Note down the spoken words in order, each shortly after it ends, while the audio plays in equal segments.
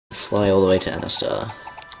fly all the way to Anastar.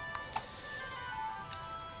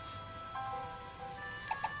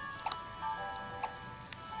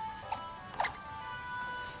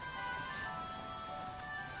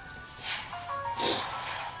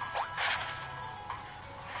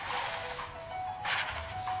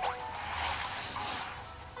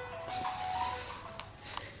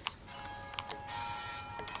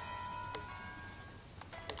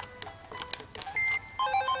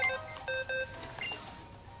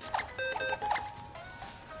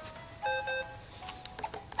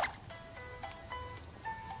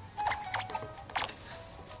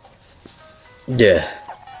 Yeah.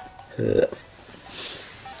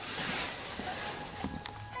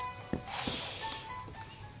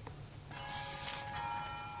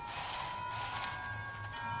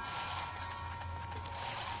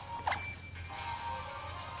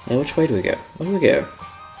 Now, which way do we go? Where do we go?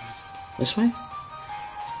 This way?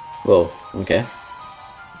 Whoa, okay.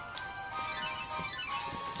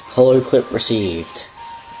 Hollow clip received.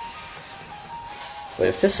 Wait,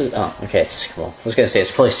 if this is... oh, okay, it's cool. I was gonna say,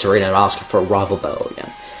 it's probably Serena asking for a rival battle again.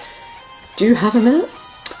 Do you have a minute?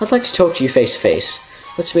 I'd like to talk to you face to face.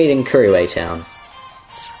 Let's meet in Kuriway Town.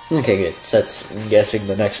 Okay, good. So that's, I'm guessing,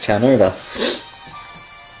 the next town over.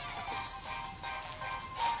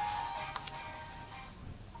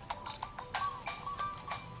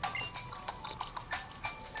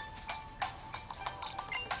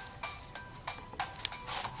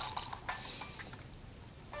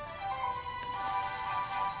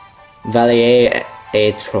 Valier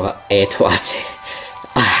Etoile.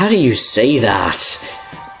 How do you say that?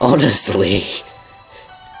 Honestly.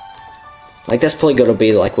 Like, that's probably gonna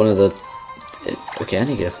be like one of the... okay, I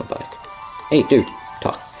need to get off my bike. Hey, dude,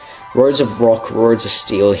 talk. Roads of rock, roads of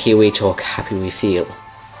steel, here we talk, happy we feel.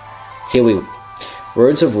 Here we...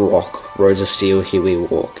 roads of rock, roads of steel, here we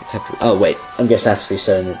walk. Happy... oh, wait, I guess that's to be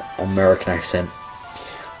said in an American accent.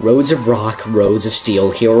 Roads of rock, roads of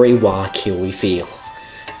steel, here we walk, here we feel.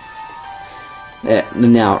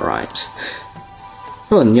 Now it rhymes.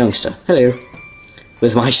 Oh, and youngster, hello.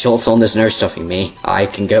 With my shorts on, there's no stopping me. I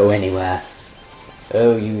can go anywhere.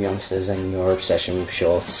 Oh, you youngsters and your obsession with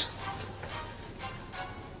shorts.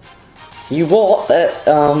 You what?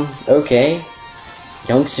 Okay.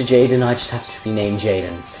 Youngster Jaden, I just have to be named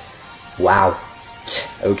Jaden. Wow.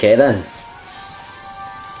 Okay then.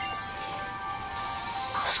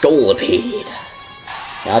 Scolipede.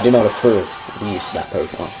 I do not approve of the use of that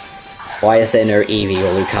Pokemon. Why is there no Eevee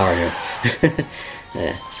or Lucario?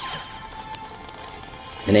 Yeah.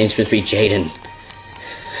 The name's supposed to be Jaden.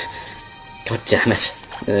 God damn it.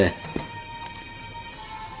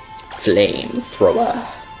 Flamethrower.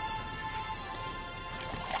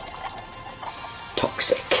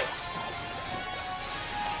 Toxic.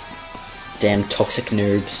 Damn toxic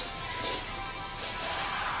noobs.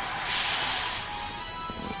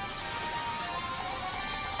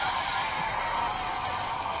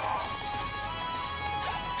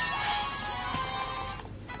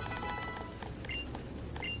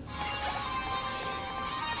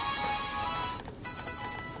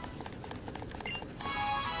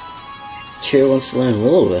 Cheer wants to learn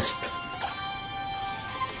Will-O-Wisp.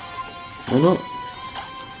 Why not?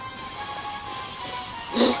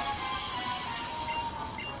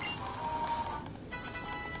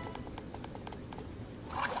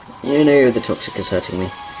 You know the toxic is hurting me.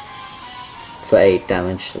 For 8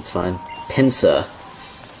 damage, that's fine. Pinsir.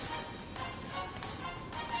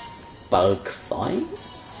 Bug fine?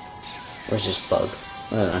 Or is this bug?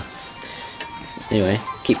 I don't know. Anyway,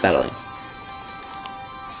 keep battling.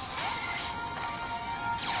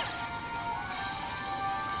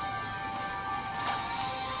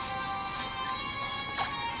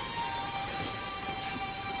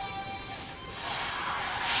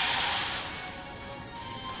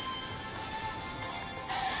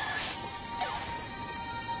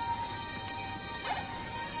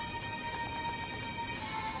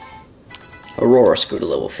 Aurora Scooter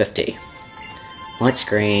level 50. Light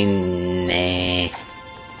screen, nah.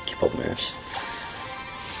 Keep up moves.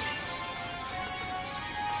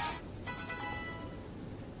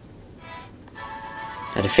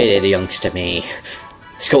 I defeated a youngster me.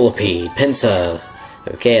 Scolipede, Pinsir.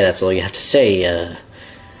 Okay, that's all you have to say,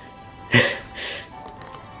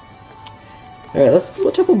 Alright,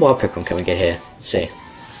 what type of wild Pokemon can we get here? Let's see.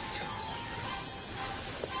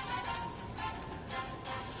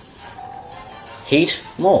 Heat?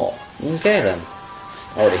 More. Okay then.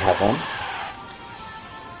 Already have one.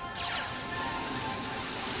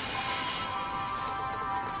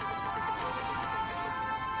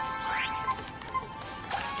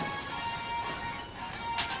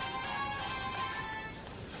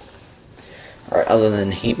 Alright, other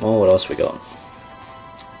than Heatmore, what else we got?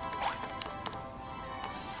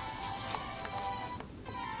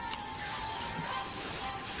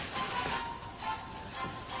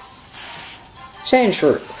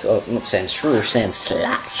 Sandshrew. Oh, not Sandshrew,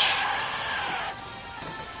 Sandslash.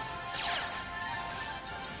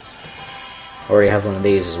 Already have one of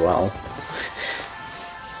these as well.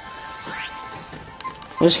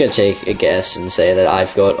 I'm just gonna take a guess and say that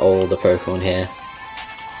I've got all the Pokemon here.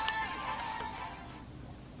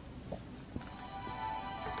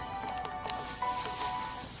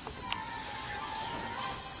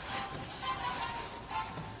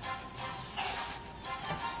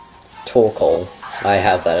 Torkoal. I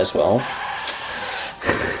have that as well.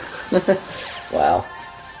 Wow.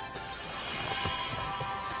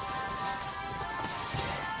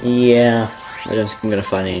 Yeah, I don't think I'm gonna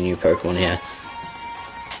find any new Pokemon here.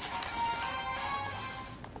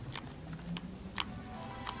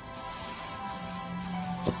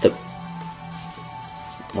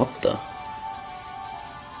 What the?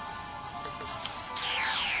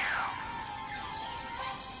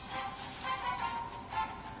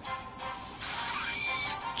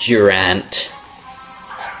 Durant.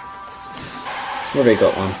 Already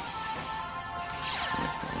got one.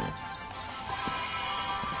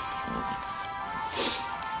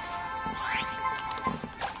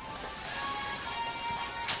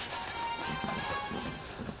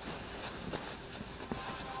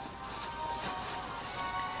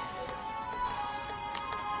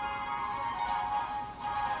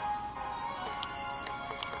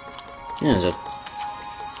 Yeah, there's a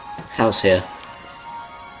house here.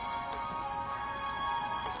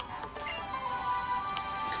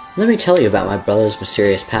 Let me tell you about my brother's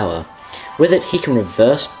mysterious power. With it, he can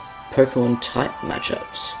reverse Pokemon type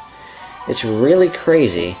matchups. It's really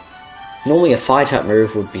crazy. Normally a fire type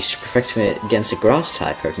move would be super effective against a grass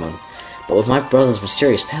type Pokemon, but with my brother's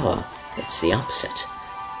mysterious power, it's the opposite.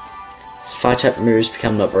 Fire type moves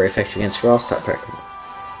become not very effective against grass type Pokemon.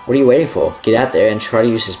 What are you waiting for? Get out there and try to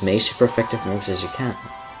use as many super effective moves as you can.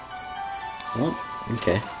 What?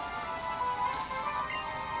 Okay.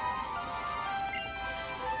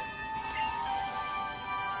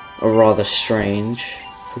 A rather strange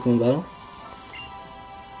Pokemon battle.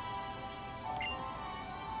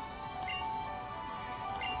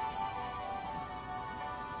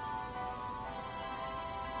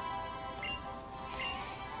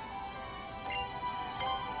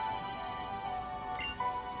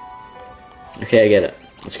 Okay, I get it.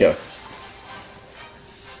 Let's go.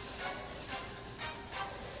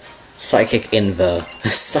 Psychic Inver.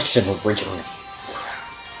 Such an original name.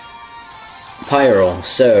 Pyro.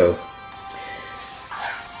 So,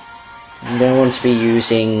 I'm going to want to be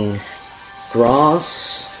using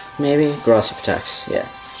grass, maybe? Grass attacks, yeah.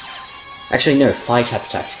 Actually, no, fire type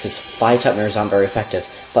attacks, because fire type moves aren't very effective,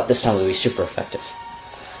 but this time they'll be super effective.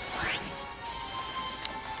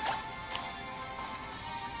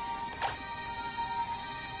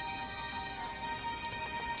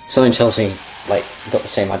 Something tells me, like, got the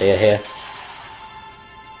same idea here.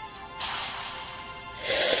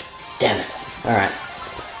 Damn it. Alright.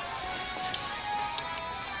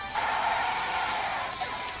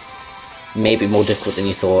 Maybe more difficult than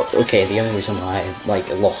you thought. Okay, the only reason why I,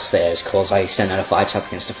 lost there is because I sent out a fire type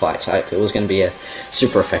against a fire type. It was going to be a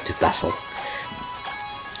super effective battle.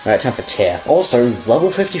 Alright, time for Tear. Also,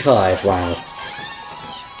 level 55, wow.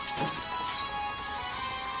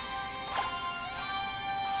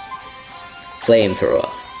 Flamethrower.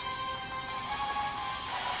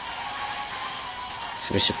 It's going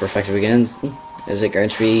to be super effective again. Is it going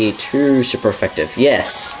to be too super effective?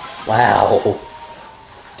 Yes! Wow!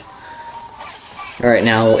 Alright,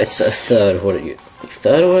 now it's a third of what it used to be.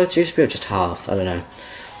 Third of what it used to be, or just half? I don't know.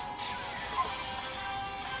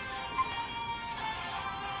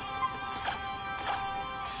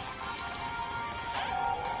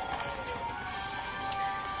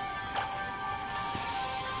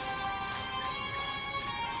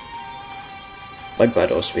 Bug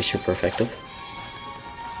Bite also be super effective.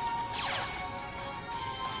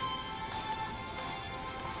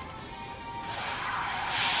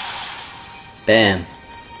 Bam.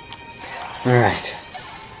 Alright.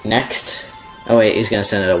 Next. Oh wait, he's gonna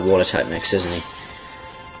send out a water type next, isn't he?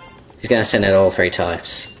 He's gonna send out all three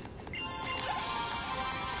types.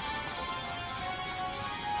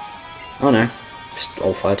 Oh no. Just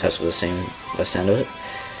all five types were the same by the sound of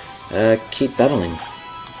it. Keep battling.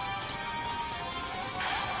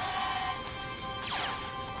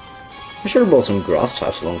 I should have brought some grass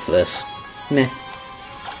types along for this. Meh.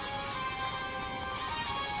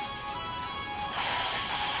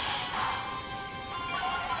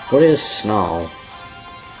 What is Snarl?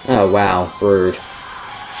 Oh wow, rude.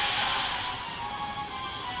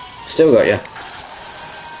 Still got you.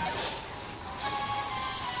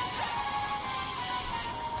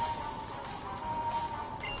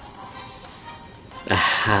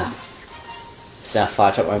 Aha. So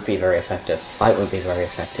fire type won't be very effective. Fight won't be very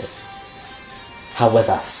effective.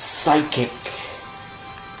 However, psychics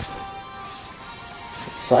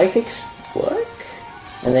work?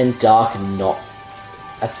 And then dark not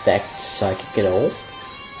affect psychic at all?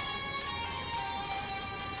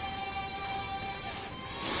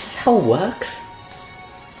 Is that how it works?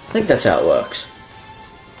 I think that's how it works.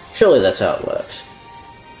 Surely that's how it works.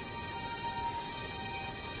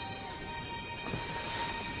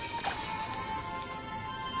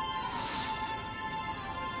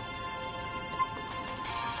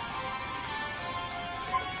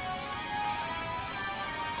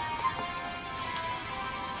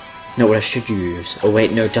 No, what I should use? Oh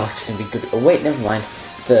wait, no, Dark's gonna be good. Oh wait, never mind.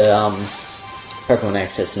 The Pokemon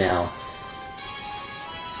Access now.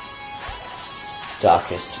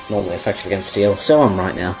 Dark is normally effective against Steel, so I'm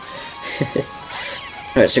right now.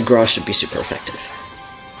 Alright, so Grass should be super effective.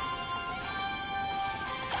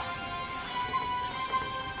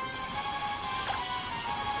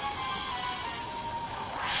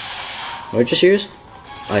 What did I just use?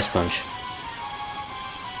 Ice Punch.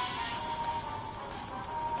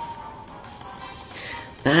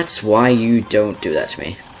 That's why you don't do that to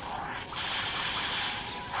me.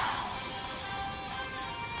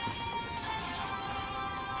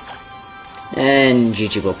 And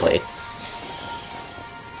GG, well played.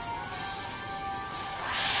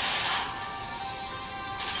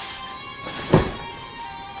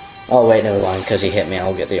 Oh wait, never mind, because he hit me,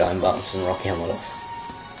 I'll get the Iron Bounce and Rocky Helmet off.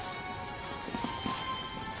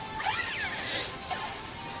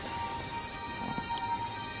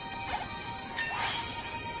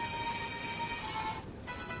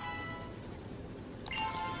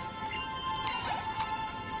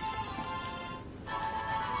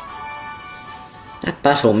 That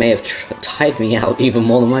battle may have tired me out even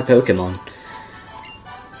more than my Pokemon.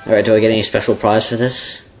 Alright, do I get any special prize for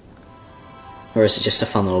this? Or is it just a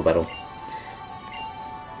fun little battle?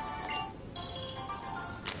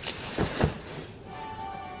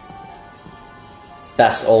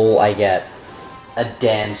 That's all I get. A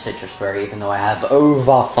damn citrus berry, even though I have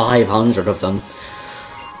over 500 of them.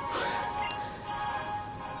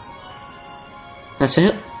 That's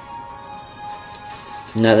it?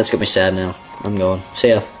 No, that's got me sad now. I'm going. See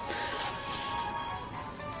ya.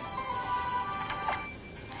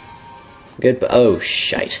 Good, but oh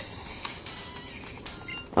shite.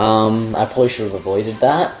 I probably should have avoided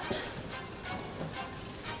that.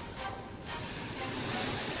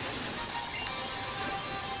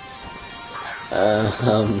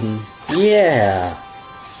 Yeah.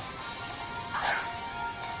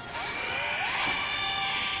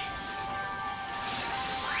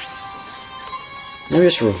 Let me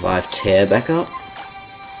just revive Tear back up.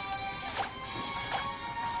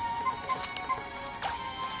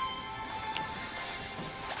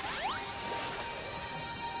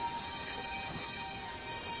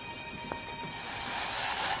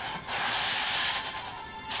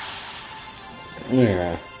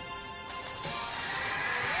 Yeah.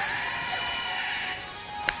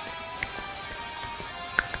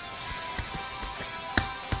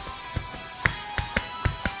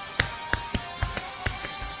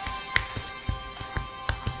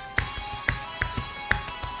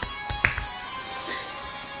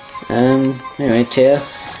 Anyway, Tear.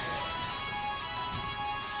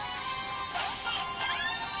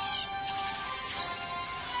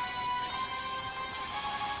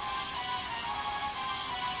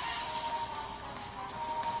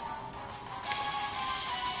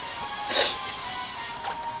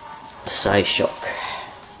 Psy Shock.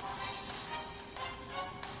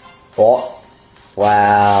 What?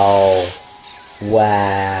 Wow.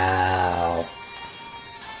 Wow.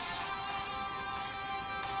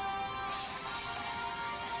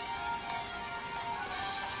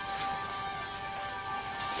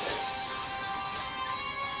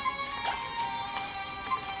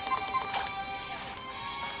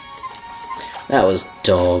 That was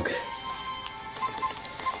dog.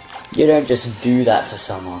 You don't just do that to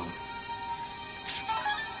someone.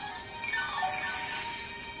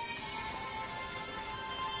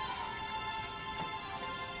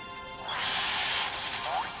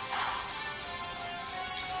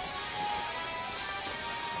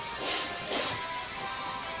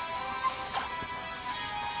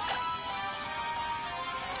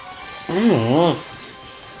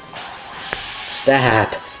 Stab.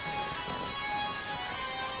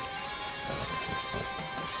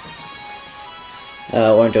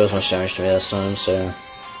 Won't do as much damage to me this time, so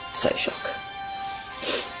Psy Shock.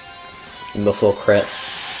 And before crit.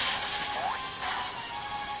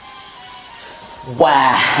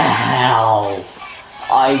 Wow!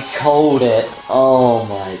 I called it. Oh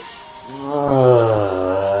my.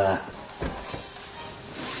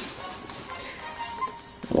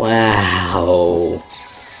 Wow.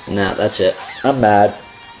 Nah, that's it. I'm mad.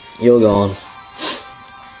 You're gone.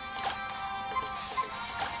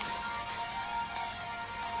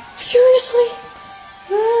 Seriously?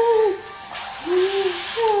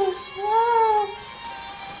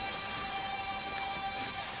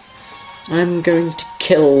 I'm going to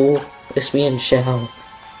kill this Mienshao.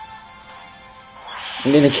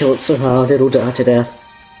 I'm gonna kill it so hard it'll die to death.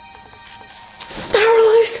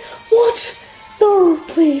 Paralyzed? What? No,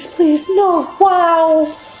 please, please, no. Wow.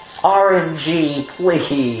 RNG,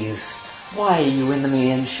 please. Why are you in the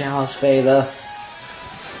Mienshao's favor?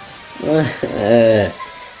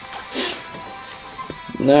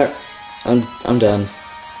 No, I'm done.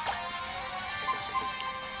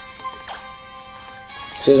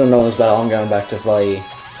 As soon as I know this battle, I'm going back to play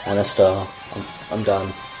Anastar. I'm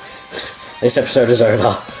done. This episode is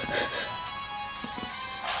over.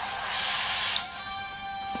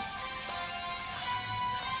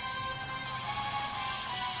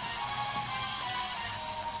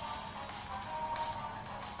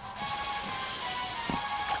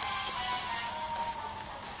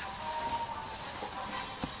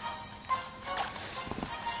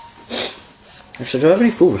 Actually, do I have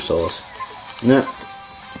any full restores? No.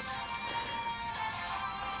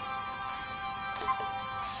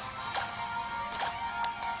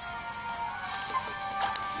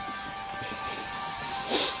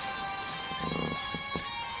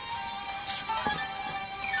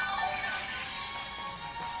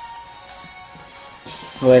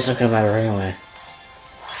 Well, it's not gonna matter anyway.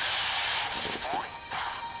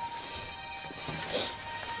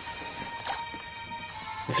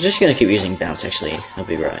 If we're just gonna keep using bounce, actually, that'll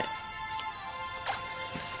be right.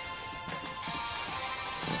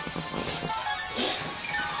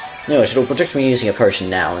 No, it'll protect me using a potion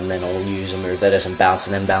now, and then I'll use a move that doesn't bounce,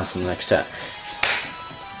 and then bounce on the next turn.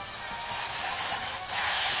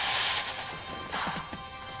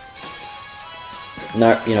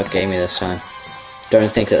 No, you're not getting me this time. Don't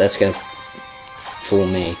think that that's gonna fool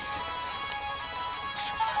me.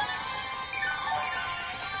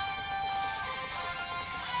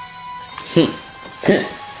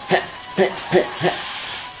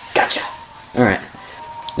 Gotcha! Alright.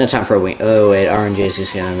 Now time for a wing. Oh wait, RNG is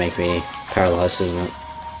just gonna make me paralyzed, isn't it?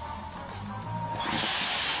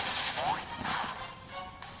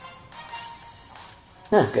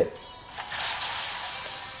 Ah, good.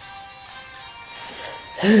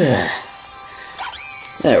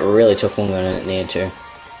 That really took longer than it needed to.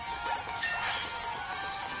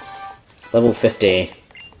 Level 50.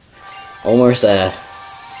 Almost there.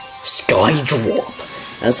 Sky Drop!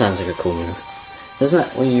 That sounds like a cool move. Isn't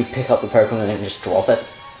that when you pick up the Pokemon and then just drop it?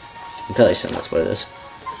 I'm fairly certain that's what it is.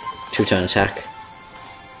 2-turn attack.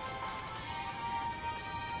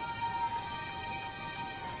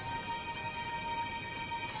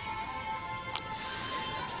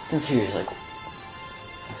 Confused, like...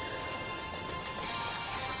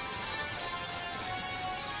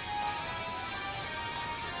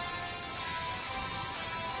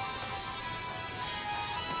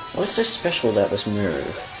 What's so special about this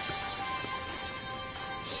move?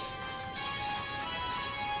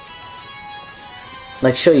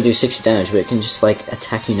 Like, sure you do 60 damage, but it can just, like,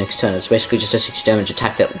 attack you next turn. It's basically just a 60 damage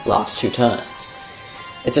attack that lasts 2 turns.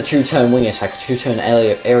 It's a 2-turn wing attack, a 2-turn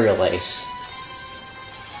aerial ace.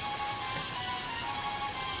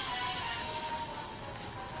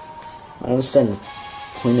 I don't understand the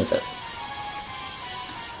point of it.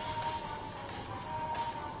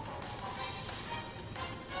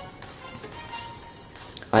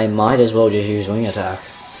 I might as well just use wing attack.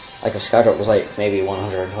 Like if Skydrop was like maybe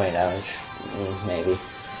 120 damage. Maybe.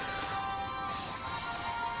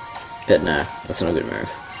 But no, that's not a good move.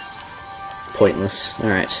 Pointless.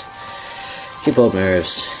 Alright. Keyboard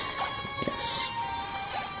moves. Yes.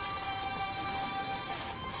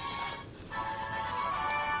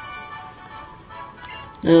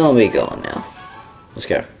 I'll be going now. Let's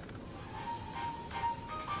go.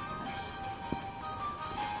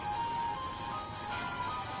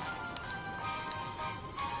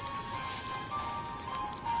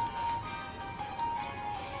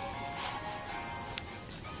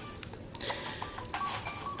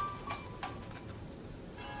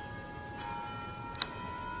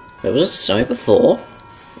 Wait, was it snowing before?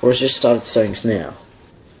 Or has it just started snowing now?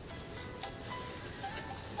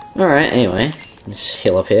 Alright, anyway. Let's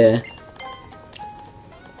heal up here.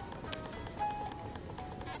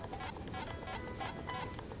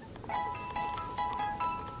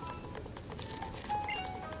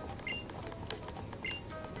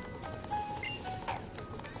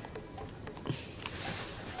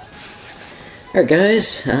 Alright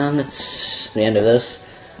guys, that's the end of this.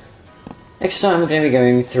 Next time we're going to be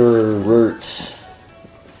going through Route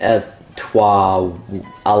Trois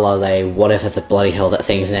Alale, whatever the bloody hell that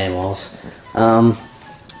thing's name was.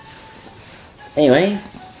 Anyway,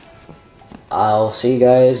 I'll see you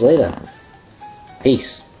guys later.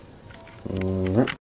 Peace.